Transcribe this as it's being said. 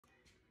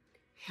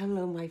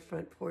Hello, my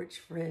front porch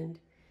friend.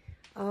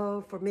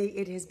 Oh, for me,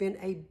 it has been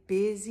a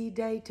busy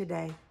day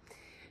today.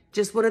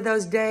 Just one of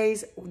those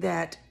days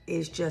that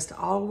is just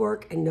all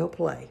work and no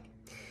play.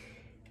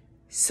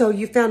 So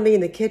you found me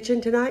in the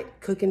kitchen tonight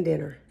cooking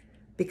dinner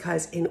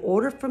because in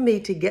order for me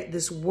to get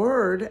this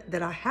word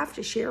that I have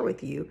to share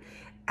with you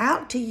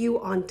out to you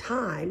on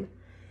time,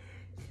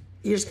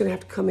 you're just gonna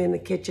have to come in the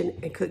kitchen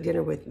and cook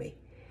dinner with me.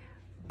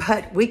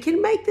 But we can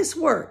make this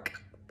work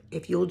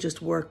if you'll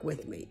just work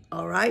with me,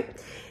 all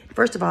right?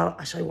 First of all,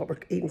 I'll show you what we're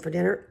eating for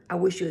dinner. I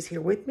wish you was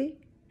here with me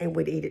and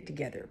we'd eat it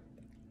together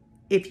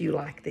if you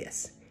like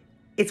this.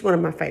 It's one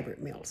of my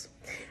favorite meals.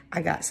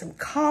 I got some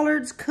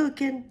collards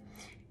cooking,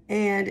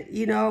 and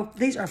you know,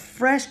 these are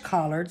fresh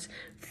collards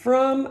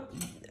from,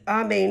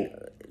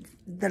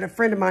 that a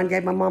friend of mine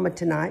gave my mama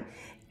tonight,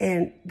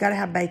 and gotta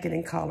have bacon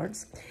and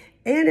collards.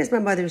 And as my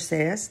mother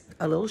says,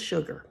 a little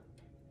sugar.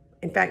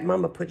 In fact,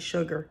 mama put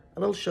a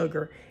little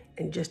sugar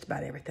in just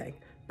about everything,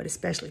 but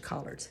especially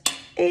collards.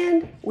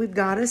 And we've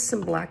got us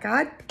some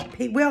black-eyed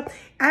peas. Well,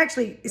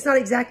 actually, it's not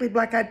exactly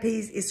black-eyed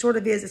peas. It sort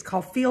of is. It's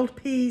called field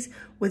peas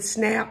with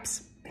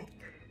snaps.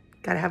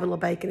 Got to have a little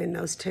bacon in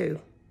those too.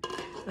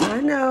 I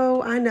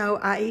know.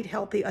 I eat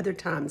healthy other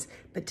times.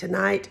 But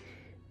tonight,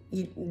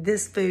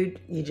 this food,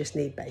 you just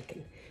need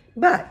bacon.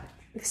 But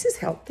this is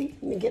healthy.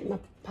 Let me get my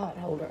pot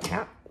holder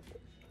out.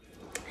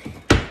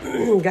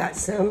 Got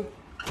some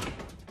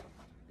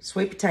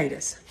sweet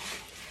potatoes.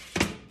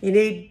 You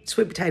need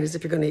sweet potatoes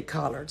if you're going to eat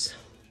collards.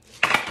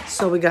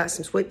 So we got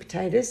some sweet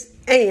potatoes,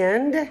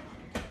 and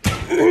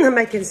I'm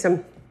making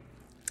some.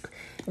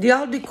 Do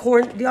y'all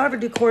ever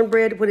do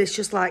cornbread when it's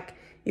just like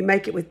you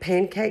make it with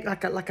pancake,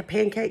 like a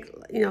pancake?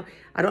 You know,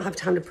 I don't have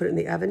time to put it in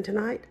the oven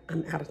tonight.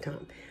 I'm out of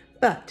time.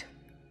 But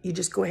you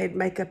just go ahead and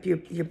make up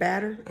your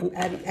batter. I'm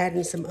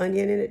adding some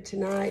onion in it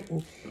tonight,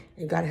 and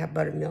you got to have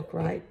buttermilk,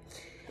 right?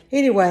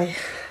 Anyway,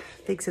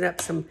 fixing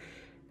up some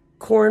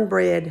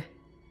cornbread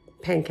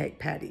pancake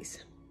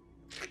patties.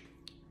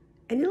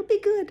 And it'll be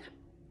good.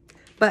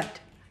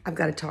 But I've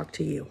got to talk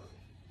to you.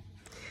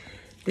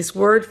 This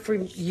word for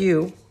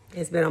you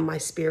has been on my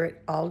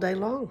spirit all day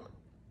long.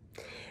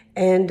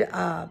 And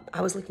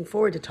I was looking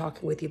forward to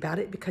talking with you about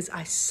it because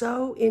I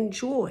so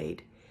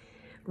enjoyed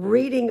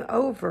reading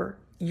over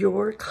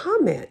your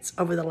comments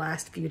over the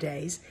last few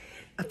days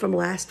from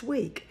last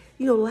week.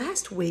 You know,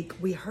 last week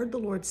we heard the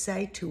Lord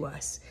say to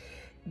us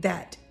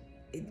that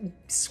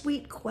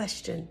sweet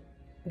question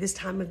this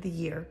time of the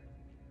year,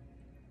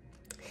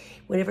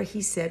 whenever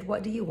he said,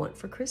 "What do you want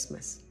for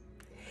Christmas?"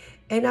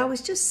 And I was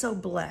just so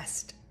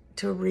blessed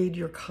to read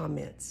your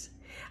comments.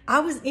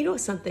 You know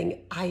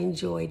something I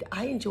enjoyed?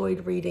 I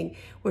enjoyed reading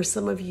where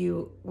some of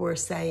you were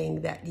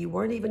saying that you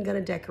weren't even going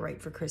to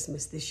decorate for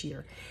Christmas this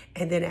year.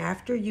 And then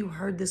after you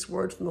heard this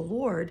word from the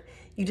Lord,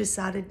 you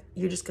decided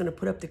you're just going to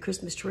put up the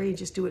Christmas tree and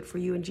just do it for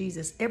you and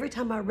Jesus. Every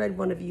time I read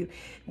one of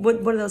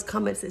those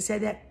comments that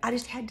said that, I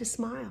just had to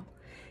smile.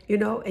 You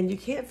know, and you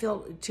can't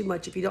feel too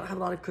much if you don't have a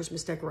lot of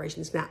Christmas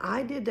decorations. Now,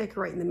 I did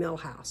decorate in the mill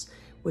house,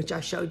 which I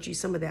showed you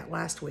some of that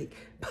last week.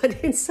 But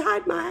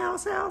inside my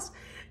house,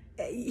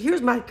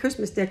 here's my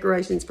Christmas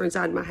decorations for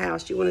inside my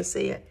house. You want to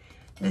see it?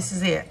 This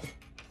is it,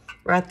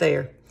 right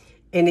there.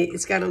 And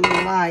it's got a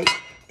little light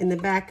in the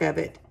back of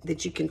it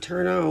that you can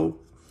turn on.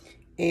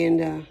 And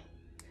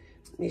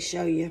let me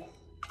show you.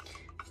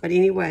 But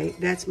anyway,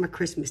 that's my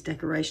Christmas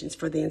decorations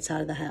for the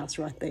inside of the house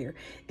right there.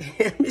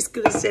 I'm just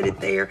going to set it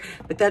there,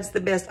 but that's the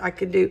best I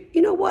could do.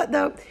 You know what,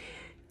 though?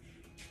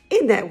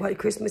 Isn't that what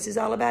Christmas is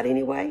all about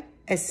anyway?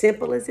 As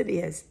simple as it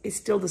is, it's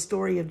still the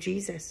story of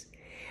Jesus.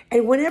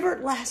 And whenever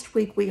last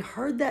week we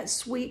heard that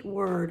sweet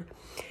word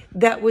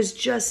that was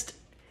just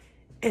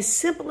as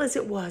simple as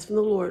it was from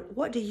the Lord,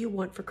 what do you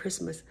want for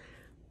Christmas?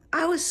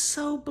 I was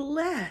so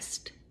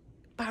blessed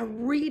by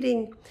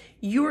reading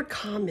your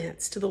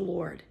comments to the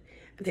Lord.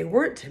 They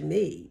weren't to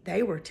me,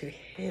 they were to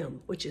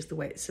him, which is the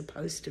way it's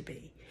supposed to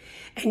be.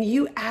 And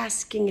you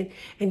asking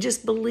and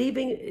just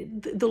believing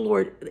the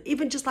Lord,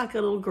 even just like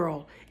a little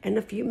girl and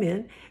a few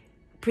men,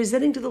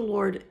 presenting to the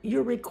Lord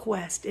your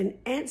request and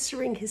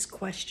answering his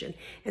question.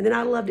 And then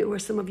I loved it where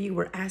some of you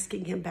were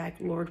asking him back,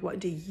 Lord, what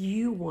do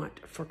you want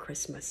for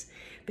Christmas?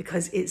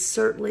 Because it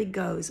certainly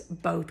goes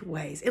both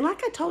ways. And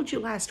like I told you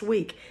last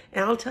week,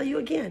 and I'll tell you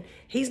again,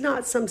 he's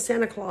not some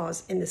Santa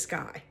Claus in the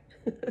sky.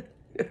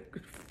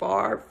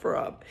 Far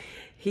from.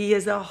 He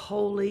is a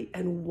holy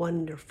and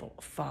wonderful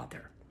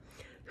Father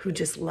who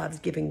just loves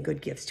giving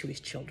good gifts to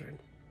his children.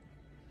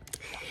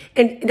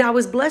 And I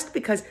was blessed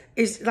because,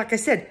 like I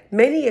said,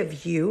 many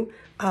of you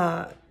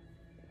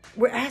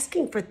were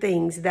asking for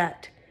things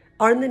that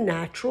are in the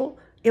natural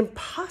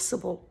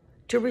impossible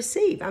to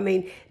receive. I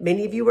mean,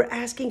 many of you were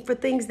asking for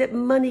things that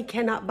money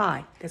cannot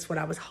buy. That's what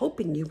I was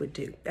hoping you would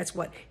do. That's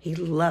what he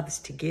loves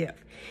to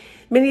give.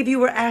 Many of you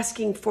were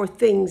asking for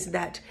things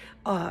that,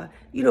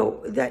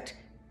 that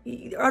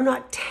are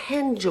not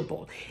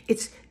tangible.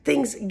 It's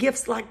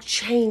gifts like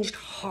changed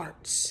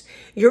hearts.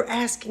 You're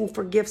asking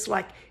for gifts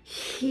like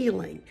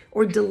healing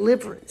or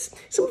deliverance.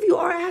 Some of you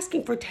are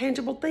asking for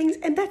tangible things,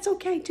 and that's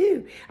okay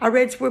too. I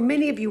read where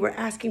many of you were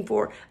asking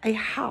for a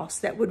house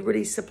that would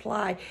really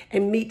supply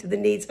and meet the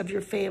needs of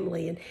your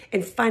family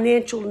and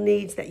financial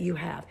needs that you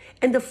have.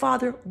 And the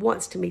Father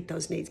wants to meet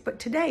those needs. But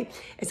today,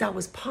 as I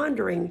was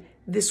pondering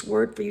this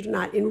word for you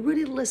tonight and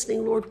really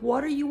listening, Lord,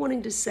 what are you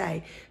wanting to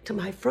say to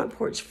my front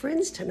porch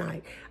friends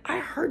tonight? I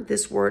heard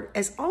this word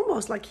as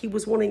almost like he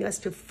was wanting us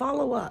to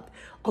follow up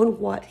on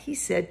what he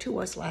said to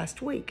us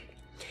last week.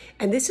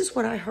 And this is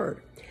what I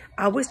heard.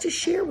 I was to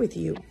share with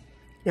you,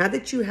 now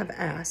that you have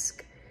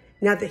asked,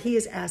 now that he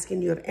is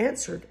asking, you have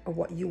answered of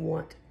what you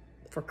want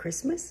for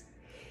Christmas,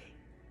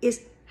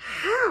 is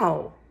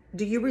how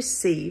do you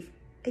receive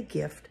a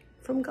gift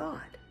from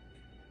God?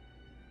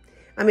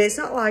 I mean, it's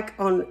not like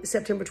on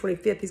September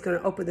 25th, he's going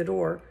to open the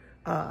door,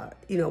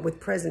 with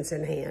presents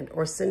in hand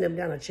or send them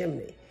down a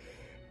chimney.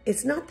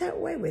 It's not that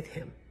way with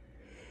him.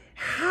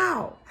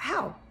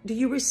 How do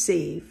you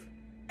receive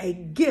a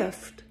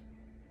gift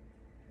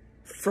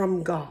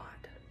from God?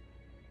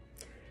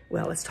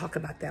 Well, let's talk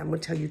about that. I'm going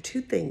to tell you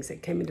two things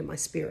that came into my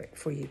spirit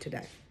for you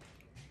today.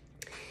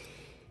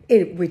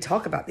 And we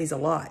talk about these a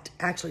lot,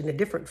 actually in a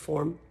different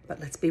form, but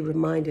let's be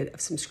reminded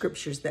of some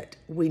scriptures that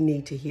we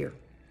need to hear.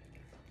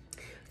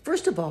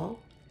 First of all,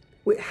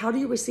 how do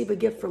you receive a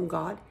gift from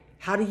God?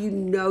 How do you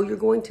know you're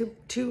going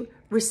to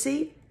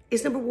receive?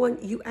 Is number one,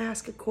 you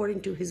ask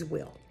according to his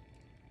will.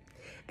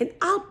 And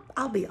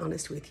I'll be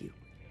honest with you.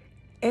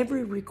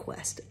 Every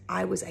request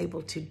I was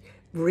able to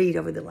read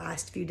over the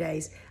last few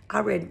days,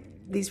 I read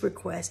these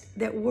requests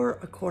that were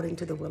according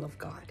to the will of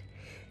God.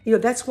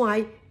 That's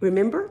why,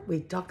 remember, we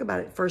talk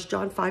about it, 1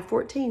 John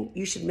 5:14.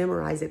 You should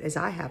memorize it as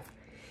I have,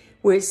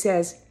 where it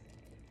says,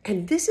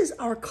 and this is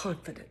our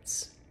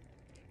confidence,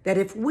 that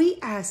if we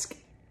ask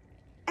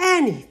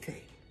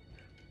anything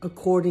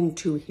according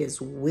to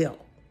his will,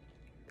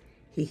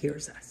 he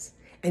hears us.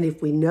 And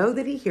if we know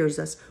that he hears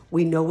us,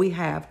 we know we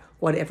have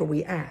whatever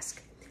we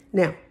ask.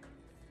 Now,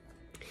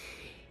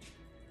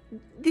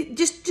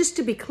 just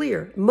to be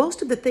clear,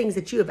 most of the things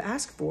that you have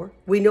asked for,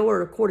 we know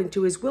are according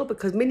to his will,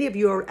 because many of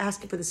you are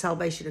asking for the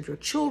salvation of your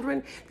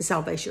children, the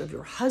salvation of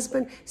your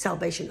husband,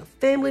 salvation of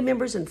family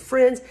members and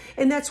friends.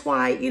 And that's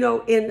why, in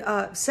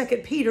 2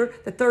 Peter,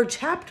 the 3rd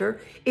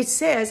chapter, it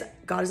says,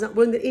 God is not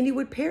willing that any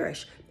would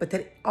perish, but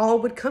that all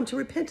would come to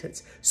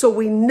repentance. So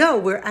we know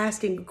we're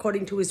asking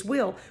according to his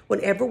will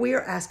whenever we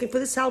are asking for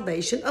the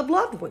salvation of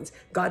loved ones.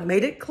 God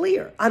made it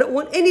clear. I don't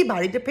want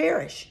anybody to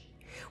perish.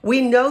 We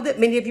know that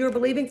many of you are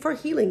believing for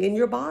healing in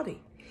your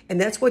body,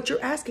 and that's what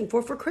you're asking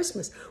for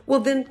Christmas. Well,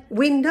 then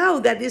we know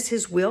that is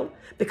his will,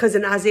 because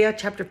in Isaiah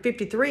chapter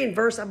 53 and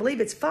verse, I believe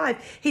it's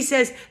 5, he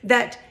says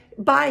that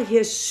by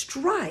his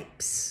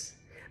stripes,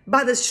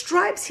 by the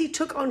stripes he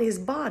took on his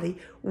body,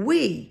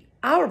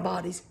 our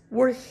bodies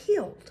were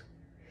healed.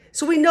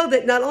 So we know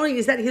that not only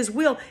is that his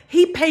will,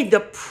 he paid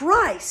the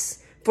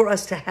price for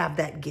us to have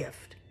that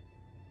gift.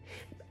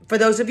 For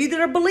those of you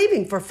that are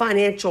believing for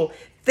financial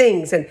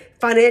things and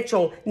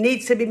financial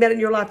needs to be met in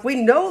your life, we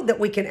know that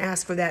we can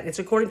ask for that. And it's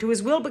according to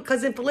his will,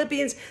 because in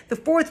Philippians, the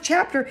 4th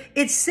chapter,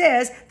 it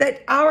says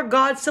that our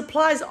God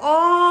supplies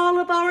all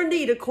of our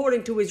need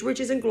according to his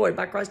riches and glory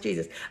by Christ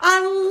Jesus. I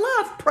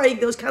love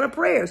praying those kind of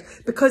prayers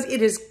because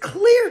it is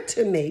clear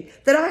to me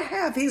that I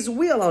have his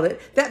will on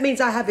it. That means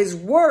I have his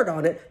word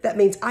on it. That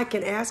means I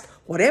can ask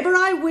whatever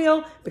I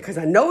will because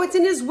I know it's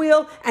in his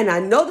will. And I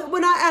know that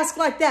when I ask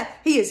like that,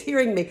 he is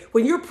hearing me.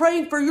 When you're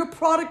praying for your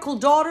prodigal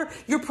daughter,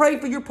 you're praying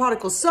for your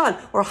prodigal son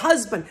or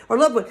husband or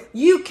loved one,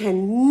 you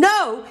can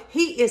know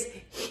he is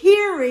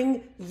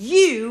hearing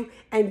you.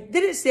 And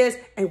then it says,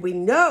 and we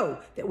know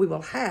that we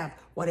will have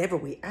whatever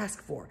we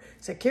ask for.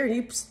 So Karen,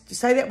 you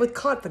say that with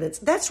confidence.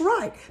 That's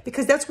right,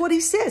 because that's what he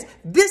says.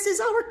 This is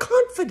our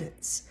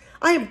confidence.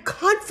 I am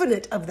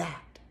confident of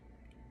that.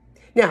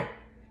 Now,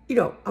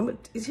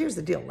 here's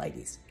the deal,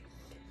 ladies.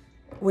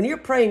 When you're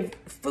praying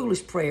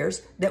foolish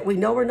prayers that we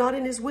know are not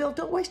in his will,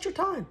 don't waste your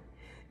time.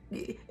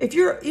 If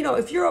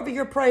you're over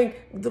here praying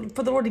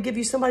for the Lord to give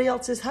you somebody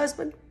else's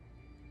husband,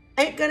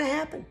 ain't going to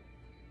happen.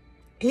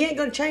 He ain't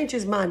going to change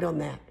his mind on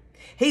that.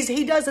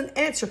 He doesn't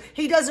answer.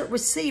 He doesn't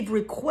receive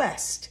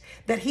request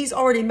that he's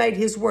already made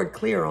his word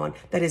clear on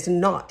that is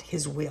not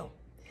his will.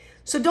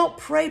 So don't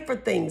pray for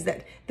things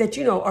that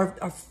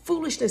are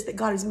foolishness that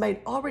God has made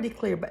already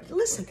clear. But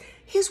listen,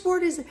 his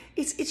word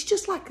it's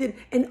just like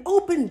an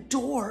open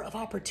door of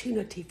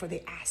opportunity for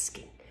the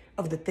asking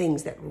of the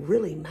things that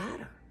really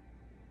matter.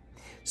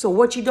 So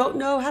what you don't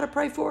know how to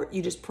pray for,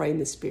 you just pray in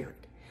the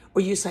Spirit.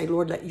 Or you say,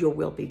 Lord, let your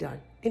will be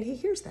done. And he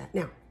hears that.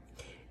 Now,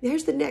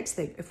 here's the next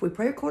thing. If we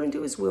pray according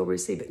to his will, we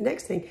receive it.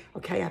 Next thing,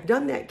 okay, I've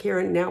done that,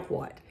 Karen, now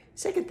what?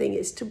 Second thing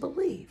is to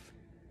believe.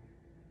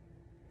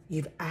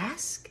 You've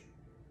asked,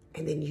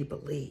 and then you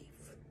believe.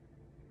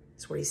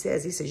 That's what he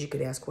says. He says you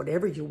could ask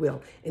whatever you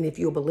will. And if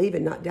you'll believe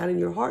and not doubt in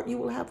your heart, you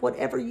will have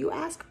whatever you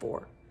ask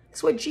for.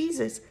 That's what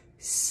Jesus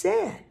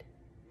said.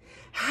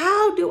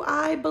 How do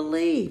I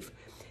believe?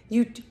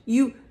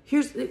 You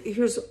here's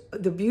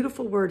the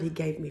beautiful word he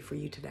gave me for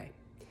you today.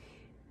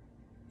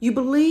 You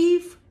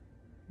believe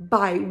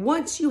by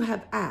once you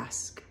have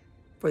asked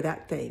for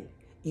that thing,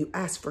 you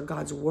ask for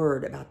God's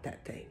word about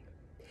that thing.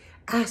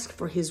 Ask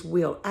for his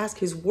will. Ask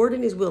his word,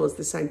 and his will is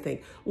the same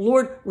thing.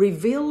 Lord,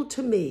 reveal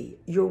to me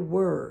your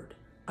word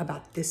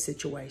about this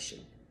situation.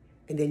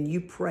 And then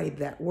you pray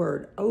that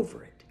word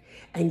over it.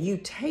 And you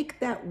take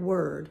that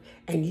word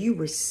and you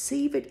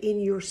receive it in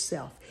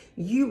yourself.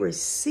 You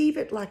receive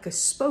it like a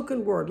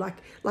spoken word,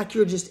 like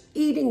you're just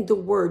eating the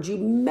word. You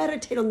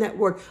meditate on that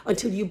word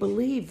until you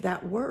believe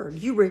that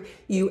word.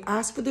 You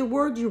ask for the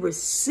word, you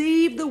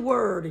receive the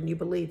word, and you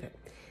believe it.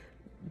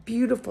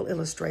 Beautiful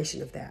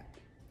illustration of that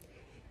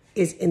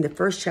is in the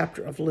first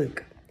chapter of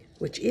Luke,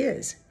 which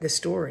is the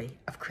story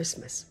of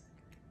Christmas.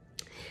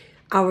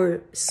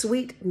 Our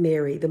sweet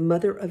Mary, the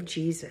mother of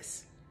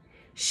Jesus,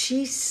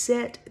 she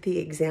set the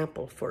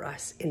example for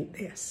us in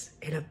this,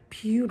 in a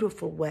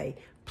beautiful way.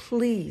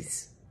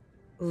 Please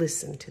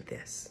listen to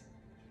this.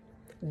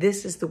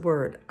 This is the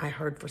word I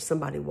heard for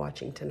somebody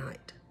watching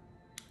tonight.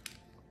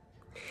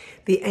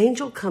 The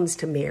angel comes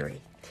to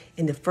Mary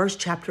in the first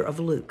chapter of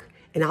Luke,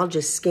 and I'll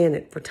just scan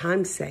it for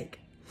time's sake.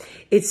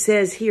 It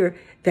says here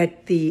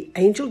that the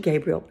angel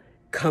Gabriel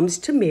comes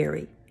to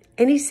Mary,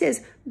 and he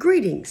says,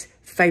 "Greetings,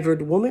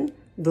 favored woman,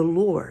 the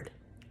Lord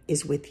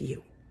is with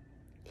you."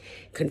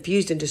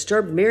 Confused and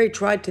disturbed, Mary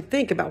tried to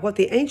think about what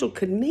the angel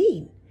could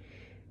mean.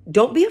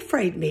 "Don't be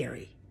afraid,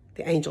 Mary,"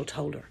 the angel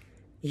told her.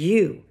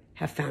 "You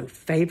have found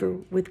favor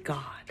with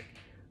God."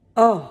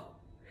 Oh,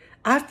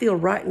 I feel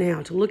right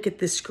now to look at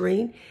this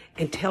screen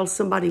and tell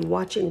somebody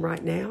watching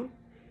right now,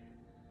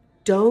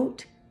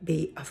 don't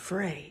be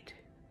afraid.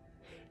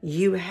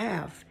 You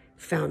have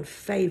found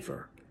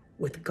favor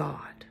with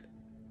God.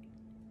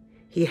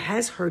 He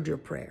has heard your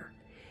prayer.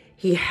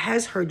 He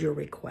has heard your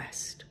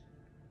request.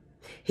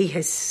 He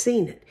has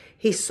seen it.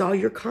 He saw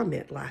your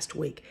comment last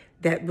week.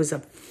 That was a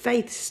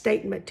faith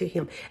statement to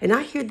him. And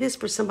I hear this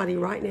for somebody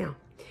right now.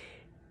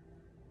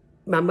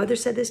 My mother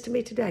said this to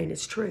me today, and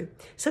it's true.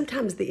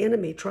 Sometimes the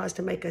enemy tries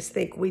to make us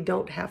think we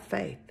don't have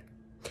faith.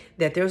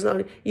 That there's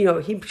no,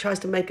 he tries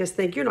to make us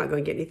think you're not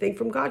going to get anything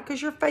from God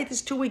because your faith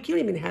is too weak. You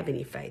don't even have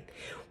any faith.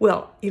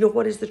 Well, you know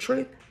what is the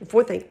truth? The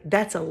fourth thing,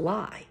 that's a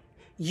lie.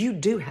 You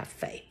do have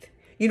faith.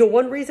 You know,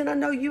 one reason I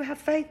know you have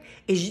faith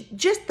is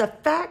just the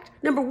fact,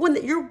 number one,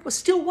 that you're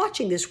still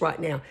watching this right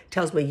now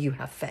tells me you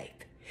have faith.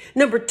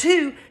 Number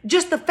two,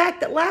 just the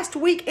fact that last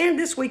week and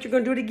this week, you're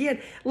going to do it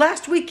again.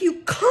 Last week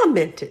you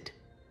commented.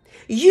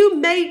 You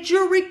made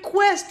your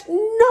request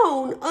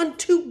known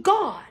unto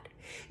God.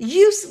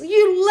 You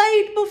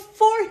laid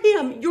before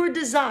him your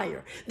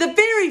desire. The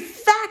very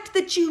fact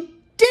that you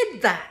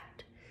did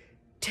that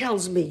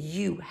tells me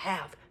you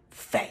have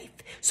faith.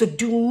 So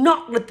do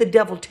not let the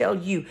devil tell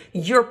you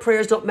your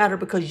prayers don't matter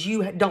because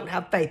you don't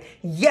have faith.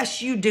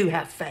 Yes, you do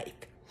have faith.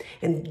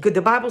 And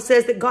the Bible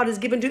says that God has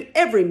given to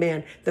every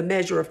man the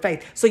measure of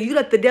faith. So you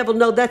let the devil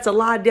know that's a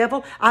lie,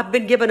 devil. I've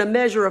been given a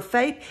measure of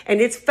faith,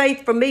 and it's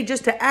faith for me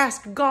just to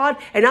ask God,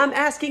 and I'm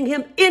asking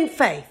him in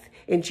faith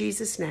in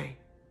Jesus' name.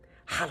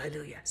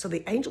 Hallelujah. So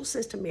the angel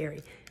says to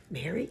Mary,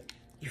 "Mary,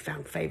 you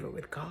found favor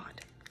with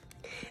God."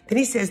 Then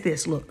he says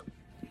this, look.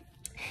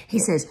 He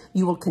says,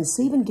 "You will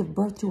conceive and give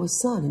birth to a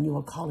son, and you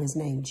will call his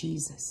name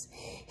Jesus.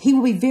 He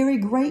will be very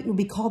great and will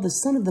be called the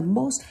Son of the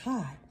Most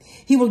High.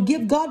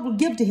 God will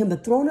give to him the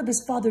throne of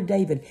his father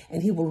David,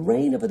 and he will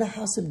reign over the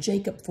house of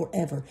Jacob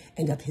forever,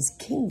 and of his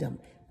kingdom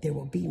there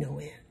will be no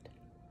end."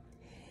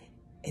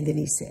 And then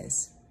he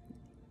says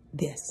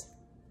this,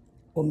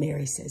 or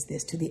Mary says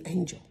this to the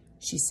angel.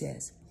 She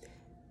says,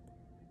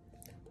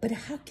 "But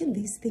how can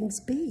these things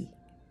be?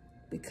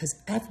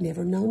 Because I've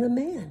never known a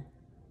man."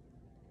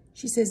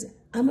 She says,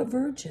 "I'm a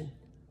virgin.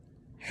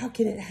 How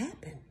can it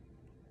happen?"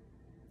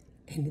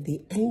 And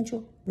the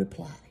angel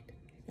replied.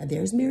 Now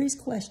there's Mary's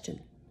question.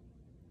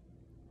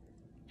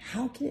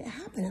 How can it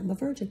happen? I'm a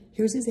virgin.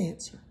 Here's his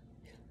answer.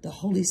 "The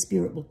Holy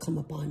Spirit will come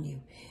upon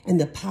you,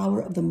 and the power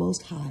of the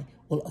Most High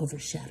will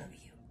overshadow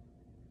you."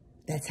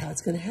 That's how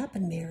it's going to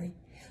happen, Mary.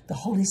 The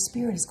Holy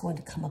Spirit is going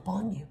to come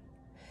upon you.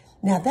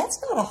 Now,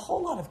 that's not a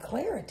whole lot of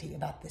clarity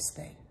about this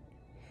thing.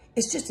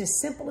 It's just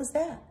as simple as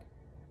that.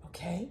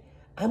 Okay?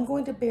 I'm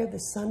going to bear the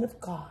Son of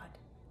God.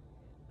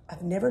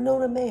 I've never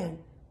known a man.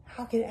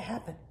 How can it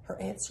happen? Her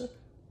answer,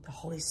 the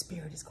Holy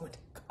Spirit is going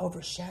to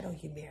overshadow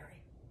you,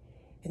 Mary.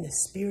 And the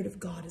Spirit of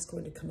God is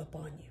going to come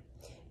upon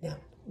you. Now,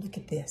 look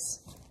at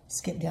this.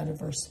 Skip down to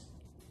verse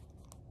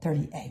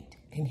 38.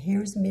 And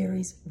here's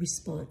Mary's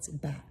response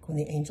back when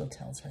the angel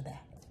tells her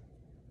that.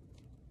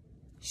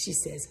 She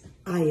says,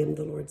 "I am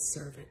the Lord's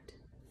servant.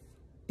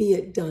 Be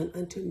it done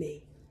unto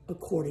me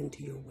according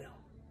to your will."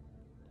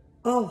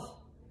 Oh,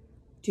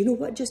 do you know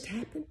what just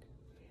happened?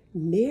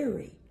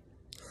 Mary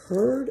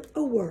heard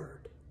a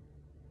word,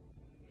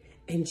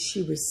 and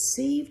she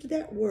received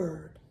that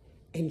word,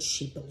 and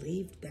she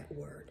believed that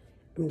word.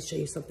 I'm going to show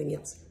you something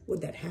else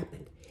when that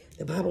happened.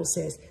 The Bible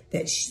says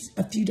that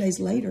a few days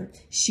later,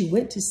 she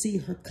went to see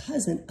her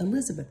cousin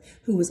Elizabeth,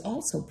 who was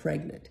also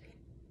pregnant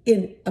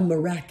in a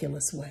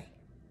miraculous way.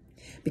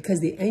 because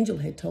the angel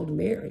had told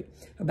Mary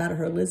about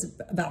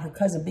about her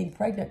cousin being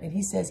pregnant. And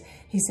he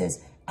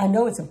says, I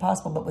know it's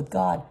impossible, but with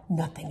God,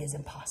 nothing is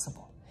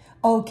impossible.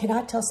 Oh, can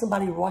I tell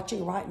somebody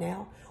watching right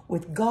now?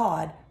 With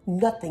God,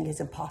 nothing is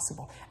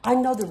impossible. I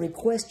know the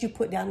request you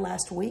put down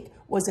last week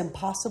was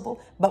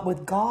impossible, but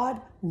with God,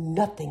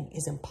 nothing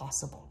is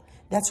impossible.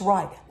 That's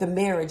right. The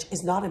marriage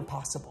is not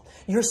impossible.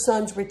 Your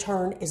son's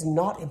return is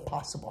not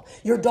impossible.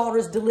 Your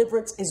daughter's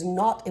deliverance is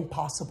not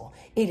impossible.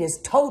 It is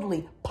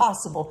totally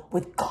possible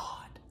with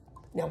God.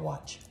 Now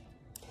watch.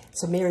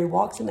 So Mary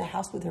walks in the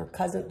house with her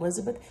cousin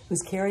Elizabeth,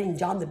 who's carrying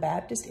John the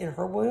Baptist in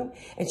her womb,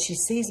 and she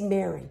sees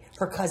Mary,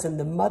 her cousin,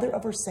 the mother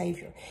of her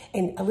Savior.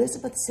 And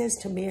Elizabeth says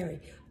to Mary,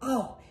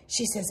 oh,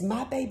 she says,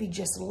 my baby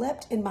just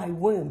leapt in my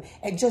womb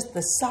at just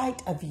the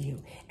sight of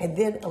you. And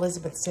then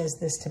Elizabeth says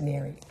this to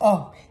Mary.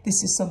 Oh,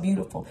 this is so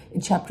beautiful. In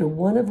chapter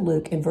 1 of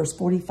Luke, in verse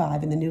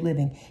 45 in the New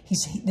Living,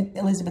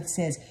 Elizabeth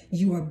says,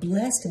 you are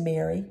blessed,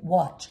 Mary,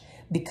 watch,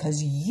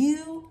 because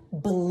you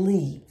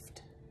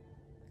believed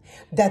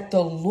that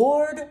the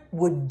Lord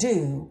would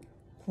do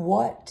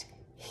what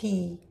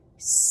he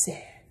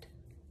said.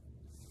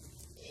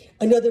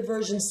 Another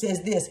version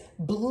says this,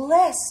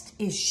 blessed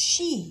is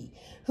she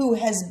who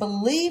has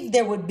believed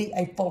there would be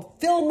a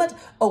fulfillment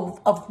of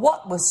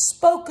what was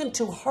spoken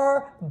to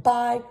her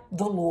by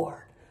the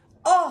Lord.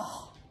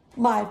 Oh,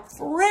 my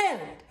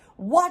friend,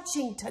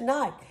 watching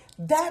tonight,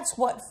 that's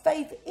what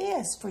faith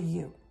is for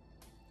you.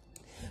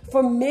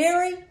 For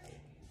Mary,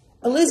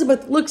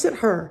 Elizabeth looks at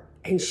her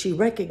and she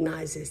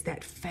recognizes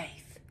that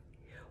faith.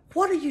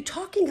 What are you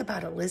talking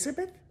about,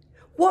 Elizabeth?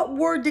 What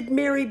word did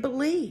Mary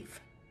believe?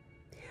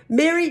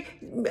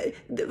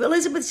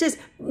 Elizabeth says,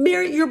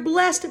 Mary, you're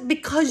blessed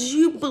because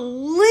you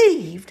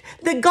believed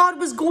that God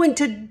was going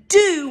to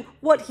do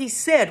what he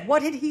said.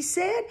 What had he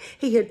said?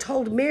 He had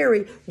told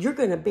Mary, you're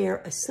going to bear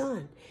a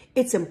son.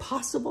 It's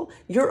impossible.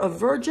 You're a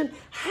virgin.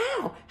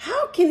 How?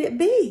 How can it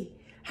be?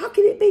 How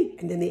can it be?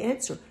 And then the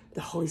answer,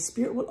 the Holy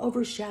Spirit will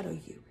overshadow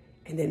you.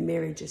 And then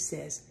Mary just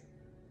says,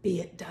 be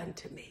it done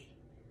to me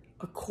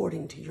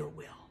according to your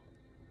will.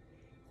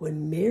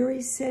 When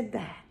Mary said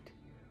that,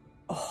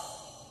 oh,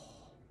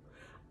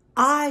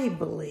 I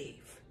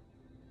believe,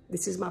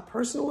 this is my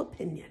personal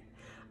opinion,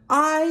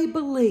 I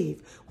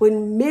believe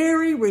when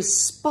Mary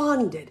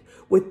responded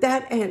with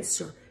that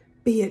answer,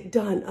 be it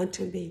done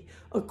unto me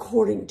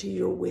according to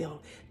your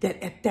will,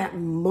 that at that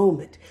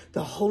moment,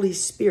 the Holy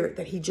Spirit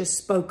that he just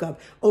spoke of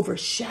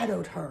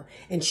overshadowed her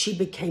and she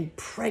became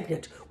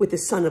pregnant with the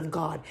Son of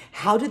God.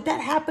 How did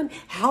that happen?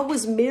 How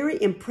was Mary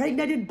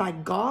impregnated by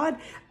God?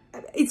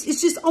 It's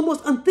just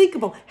almost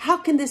unthinkable. How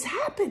can this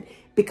happen?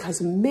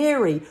 Because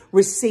Mary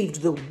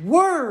received the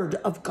word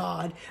of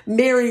God.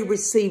 Mary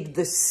received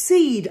the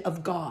seed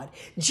of God.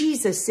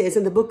 Jesus says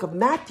in the book of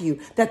Matthew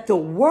that the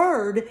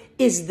word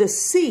is the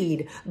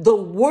seed. The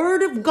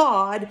word of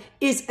God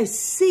is a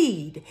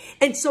seed.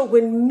 And so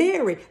when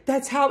Mary,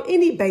 that's how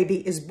any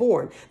baby is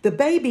born. The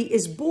baby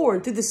is born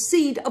through the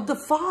seed of the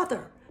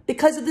Father.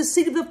 Because of the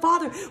seed of the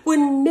Father.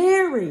 When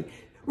Mary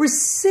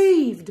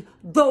received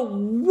the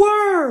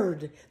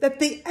word that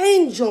the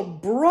angel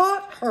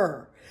brought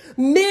her,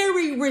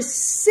 Mary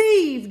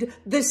received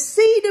the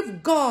seed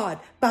of God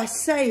by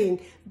saying,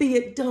 be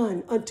it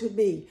done unto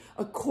me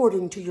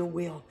according to your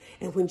will.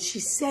 And when she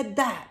said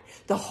that,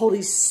 the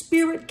Holy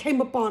Spirit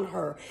came upon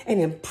her and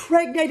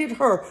impregnated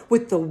her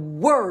with the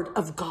word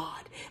of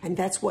God. And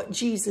that's what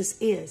Jesus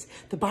is.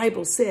 The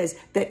Bible says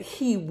that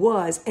he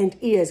was and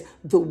is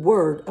the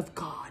word of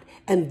God.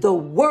 And the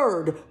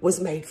word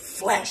was made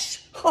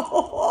flesh.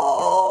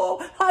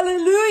 Oh,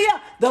 hallelujah.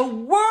 The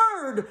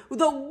word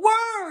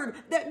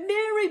that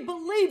Mary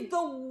believed,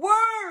 the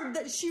word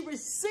that she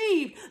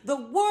received, the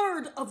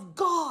word of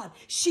God.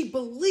 She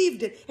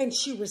believed it and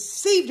she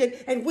received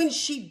it. And when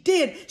she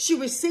did, she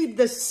received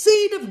the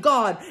seed of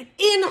God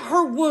in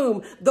her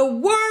womb, the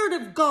word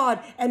of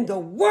God, and the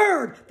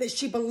word that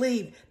she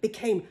believed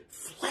became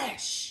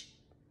flesh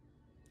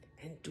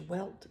and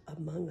dwelt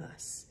among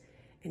us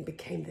and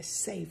became the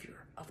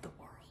Savior of the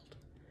world.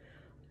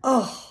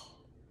 Oh,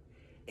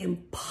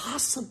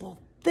 impossible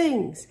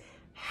things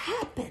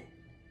happen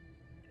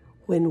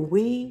when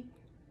we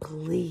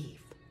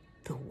believe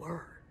the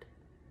word.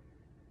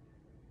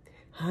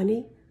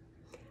 Honey,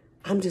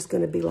 I'm just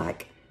going to be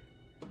like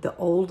the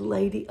old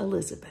lady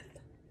Elizabeth,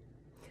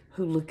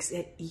 who looks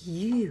at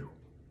you,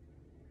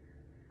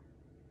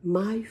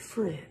 my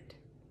friend,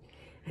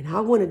 and I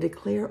want to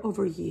declare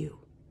over you,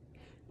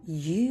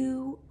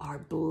 you are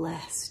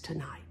blessed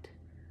tonight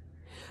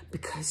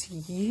because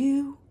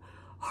you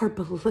are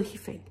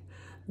believing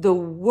the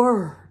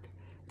word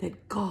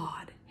that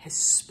God has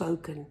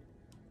spoken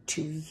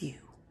to you.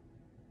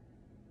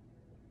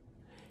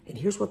 And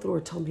here's what the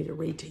Lord told me to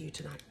read to you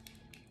tonight.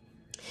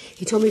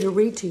 He told me to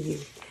read to you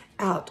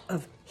out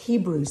of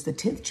Hebrews, the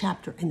 10th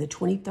chapter and the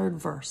 23rd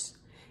verse,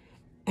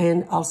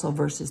 and also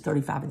verses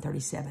 35 and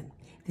 37.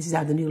 This is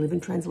out of the New Living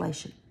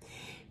Translation.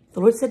 The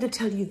Lord said to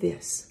tell you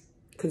this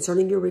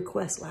concerning your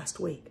request last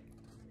week.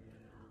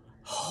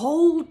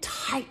 Hold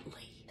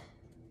tightly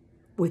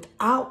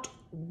without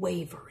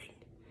wavering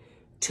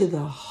to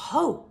the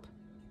hope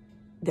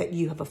that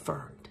you have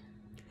affirmed.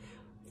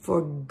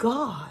 For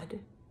God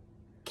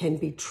can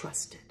be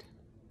trusted.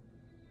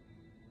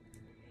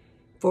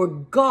 For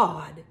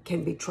God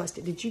can be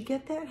trusted. Did you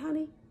get that,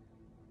 honey?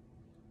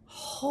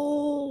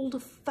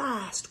 Hold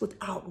fast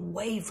without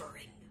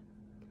wavering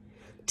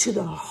to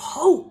the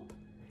hope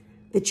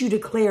that you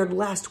declared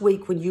last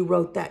week when you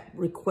wrote that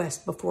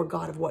request before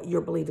God of what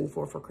you're believing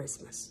for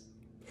Christmas.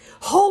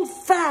 Hold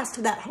fast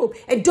to that hope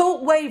and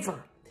don't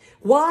waver.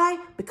 Why?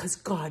 Because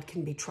God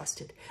can be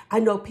trusted. I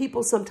know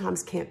people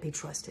sometimes can't be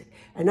trusted.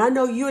 And I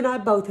know you and I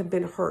both have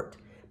been hurt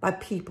by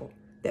people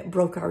that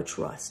broke our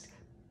trust.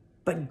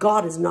 But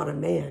God is not a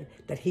man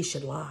that he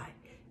should lie.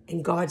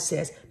 And God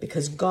says,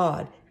 because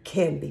God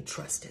can be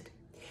trusted.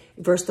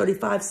 Verse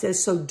 35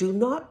 says, so do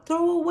not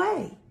throw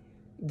away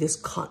this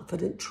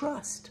confident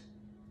trust.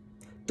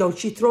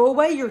 Don't you throw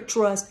away your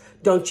trust.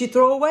 Don't you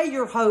throw away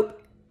your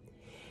hope.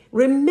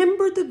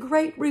 Remember the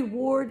great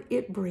reward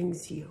it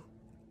brings you.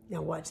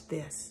 Now watch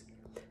this.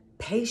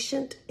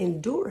 Patient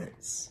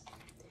endurance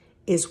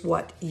is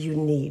what you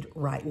need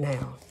right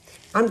now.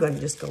 I'm going to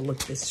just go look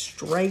this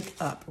straight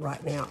up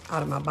right now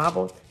out of my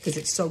Bible because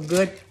it's so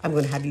good. I'm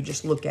going to have you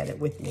just look at it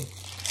with me.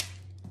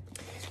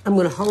 I'm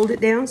going to hold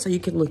it down so you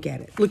can look at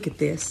it. Look at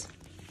this.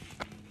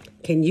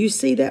 Can you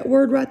see that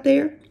word right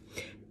there?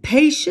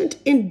 Patient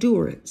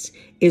endurance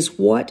is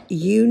what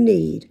you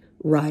need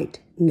right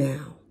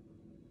now,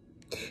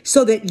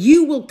 so that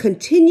you will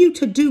continue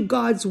to do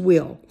God's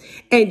will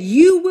and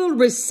you will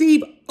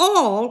receive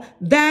all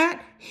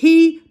that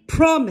he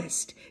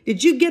promised.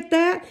 Did you get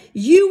that?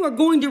 You are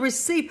going to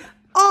receive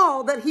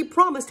all that he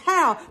promised.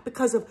 How?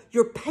 Because of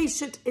your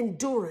patient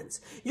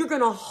endurance. You're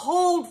going to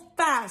hold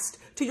fast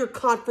to your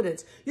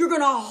confidence. You're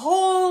going to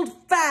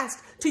hold fast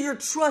to your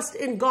trust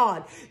in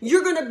God.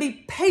 You're going to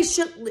be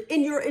patient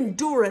in your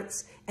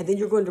endurance. And then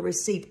you're going to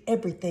receive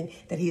everything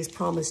that he has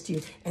promised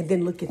you. And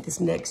then look at this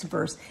next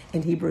verse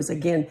in Hebrews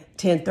again,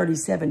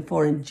 10:37.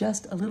 For in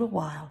just a little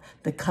while,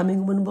 the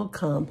coming one will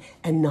come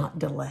and not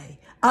delay.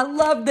 I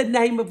love the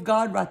name of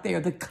God right there,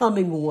 the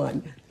coming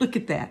one. Look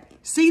at that.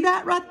 See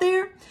that right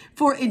there?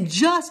 For in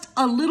just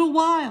a little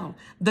while,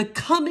 the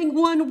coming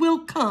one will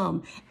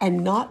come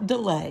and not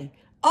delay.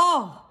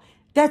 Oh,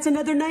 that's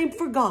another name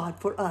for God,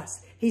 for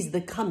us. He's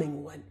the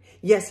coming one.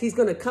 Yes, he's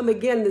going to come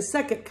again, the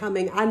second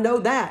coming. I know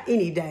that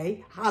any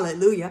day.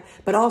 Hallelujah.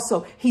 But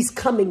also, he's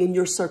coming in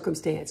your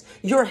circumstance.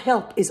 Your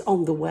help is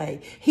on the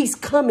way. He's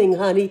coming,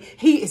 honey.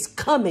 He is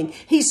coming.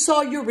 He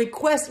saw your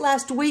request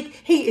last week.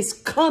 He is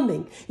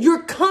coming.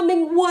 Your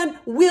coming one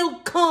will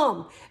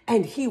come,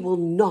 and he will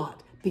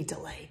not be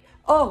delayed.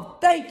 Oh,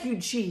 thank you,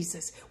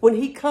 Jesus. When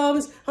he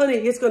comes, honey,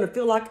 it's going to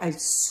feel like a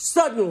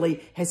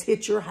suddenly has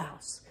hit your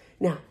house.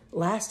 Now,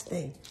 last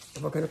thing,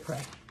 and we're going to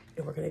pray,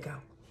 and we're going to go.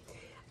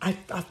 I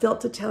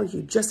felt to tell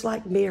you, just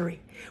like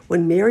Mary,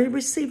 when Mary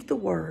received the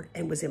word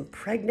and was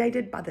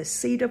impregnated by the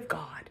seed of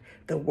God,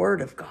 the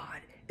word of God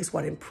is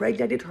what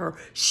impregnated her.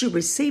 She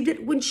received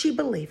it when she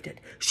believed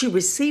it. She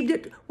received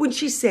it when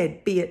she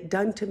said, be it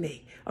done to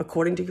me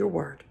according to your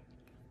word.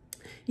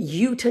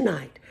 You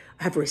tonight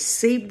have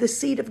received the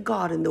seed of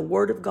God and the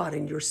word of God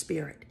in your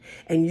spirit.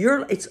 And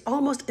it's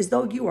almost as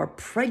though you are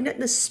pregnant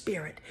in the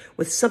spirit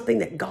with something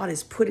that God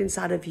has put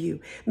inside of you.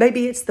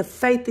 Maybe it's the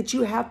faith that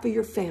you have for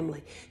your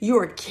family. You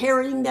are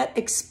carrying that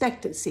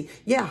expectancy.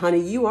 Yeah,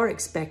 honey, you are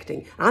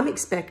expecting. I'm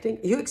expecting.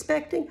 You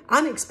expecting?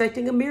 I'm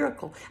expecting a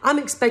miracle. I'm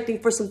expecting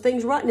for some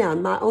things right now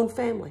in my own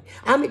family.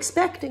 I'm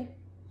expecting.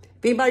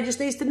 If anybody just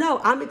needs to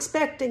know, I'm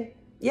expecting.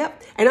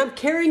 Yep. And I'm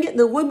carrying it in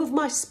the womb of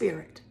my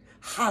spirit.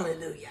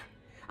 Hallelujah.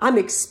 I'm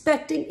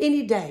expecting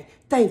any day.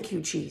 Thank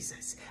you,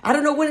 Jesus. I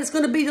don't know when it's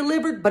going to be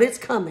delivered, but it's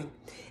coming.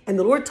 And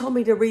the Lord told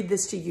me to read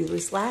this to you,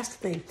 this last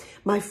thing.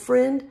 My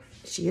friend,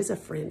 she is a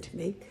friend to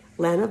me,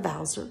 Lana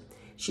Bowser.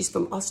 She's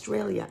from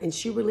Australia, and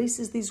she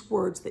releases these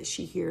words that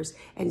she hears.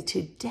 And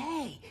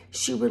today,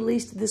 she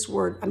released this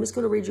word. I'm just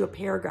going to read you a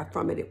paragraph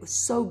from it. It was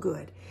so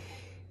good.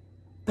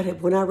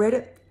 But when I read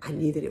it, I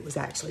knew that it was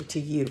actually to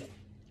you.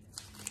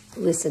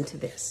 Listen to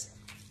this.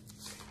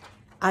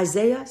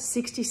 Isaiah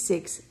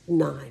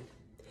 66:9.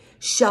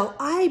 Shall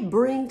I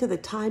bring to the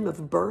time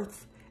of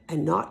birth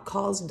and not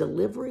cause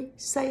delivery,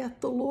 saith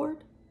the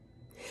Lord?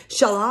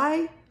 Shall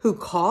I, who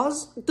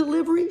cause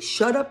delivery,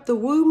 shut up the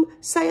womb,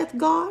 saith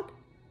God?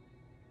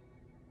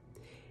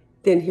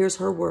 Then here's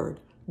her word.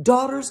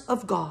 Daughters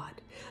of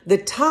God, the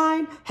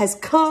time has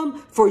come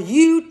for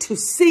you to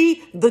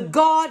see the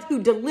God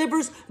who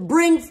delivers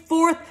bring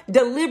forth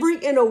delivery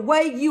in a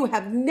way you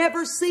have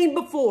never seen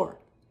before.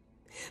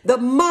 The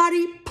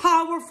mighty,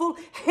 powerful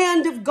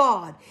hand of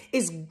God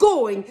is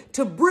going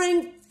to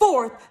bring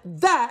forth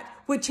that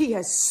which he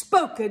has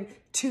spoken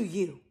to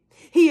you.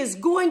 He is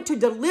going to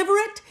deliver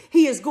it.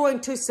 He is going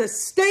to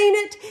sustain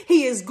it.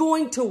 He is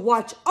going to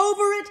watch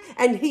over it,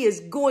 and he is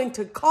going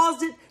to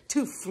cause it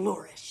to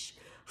flourish.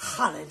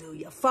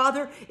 Hallelujah.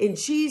 Father, in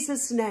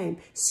Jesus' name,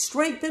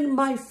 strengthen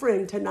my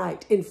friend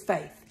tonight in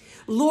faith.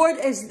 Lord,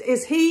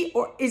 as he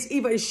or is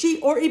even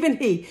she or even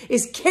he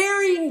is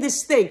carrying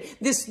this thing,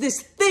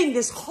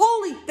 this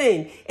holy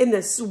thing in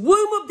the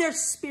womb of their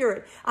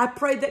spirit, I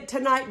pray that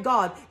tonight,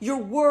 God, your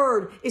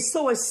word is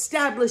so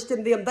established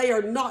in them. They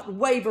are not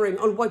wavering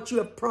on what you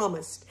have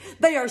promised.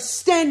 They are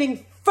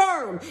standing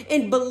firm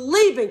in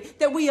believing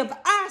that we have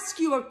asked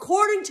you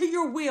according to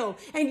your will,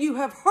 and you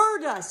have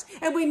heard us.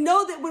 And we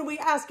know that when we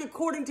ask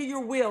according to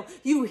your will,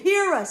 you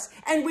hear us,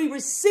 and we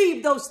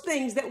receive those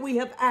things that we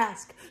have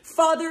asked.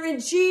 Father, in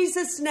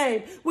Jesus'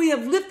 name, we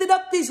have lifted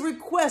up these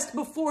requests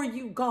before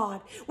you,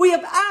 God. We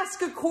have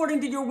asked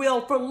according to your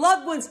will for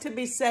loved ones to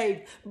be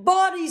saved,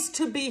 bodies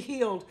to be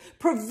healed,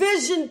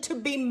 provision to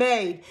be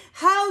made,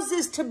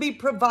 houses to be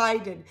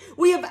provided.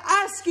 We have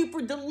asked you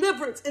for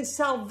deliverance and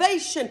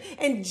salvation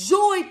and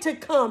joy to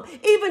come,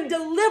 even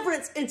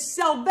deliverance and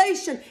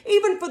salvation,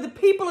 even for the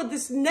people of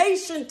this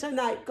nation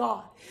tonight,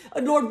 God.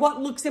 Lord,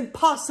 what looks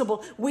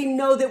impossible, we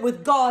know that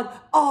with God,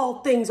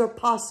 all things are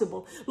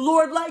possible.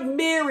 Lord, like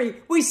Mary,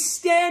 we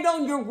stand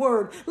on your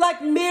word.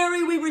 Like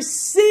Mary, we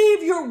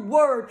receive your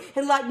word.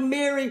 And like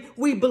Mary,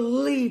 we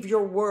believe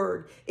your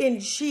word in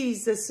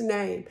Jesus'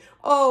 name.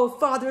 Oh,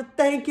 Father,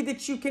 thank you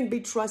that you can be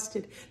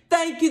trusted.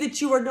 Thank you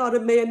that you are not a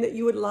man that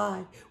you would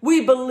lie.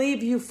 We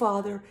believe you,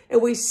 Father,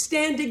 and we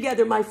stand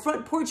together, my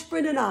front porch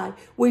friend and I,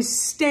 we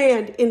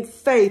stand in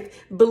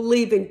faith,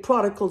 believing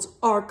prodigals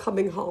are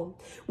coming home.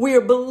 We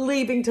are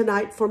believing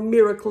tonight for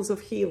miracles of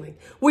healing.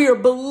 We are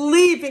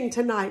believing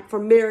tonight for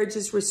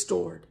marriages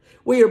restored.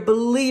 We are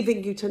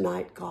believing you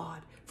tonight,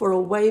 God, for a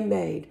way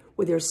made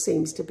where there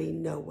seems to be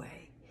no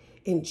way.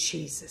 In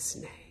Jesus'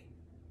 name.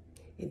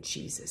 In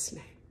Jesus'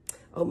 name.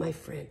 Oh, my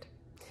friend,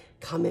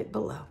 comment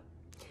below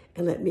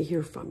and let me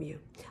hear from you.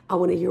 I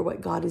want to hear what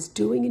God is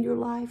doing in your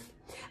life.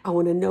 I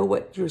want to know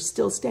what you're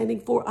still standing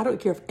for. I don't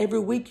care if every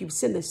week you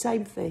send the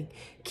same thing.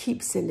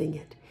 Keep sending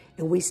it.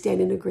 And we stand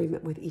in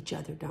agreement with each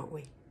other, don't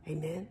we?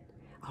 Amen?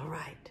 All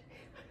right.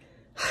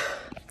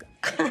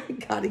 I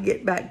got to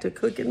get back to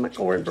cooking my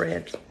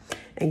cornbread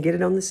and get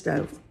it on the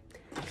stove.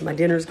 My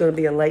dinner's going to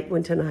be a late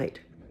one tonight.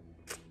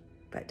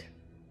 But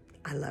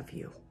I love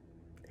you.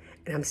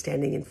 And I'm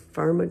standing in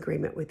firm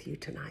agreement with you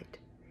tonight.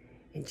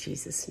 In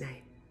Jesus'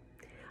 name.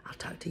 I'll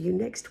talk to you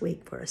next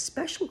week for a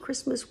special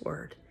Christmas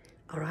word.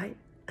 All right?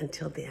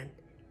 Until then,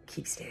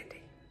 keep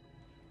standing.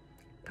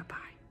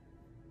 Bye-bye.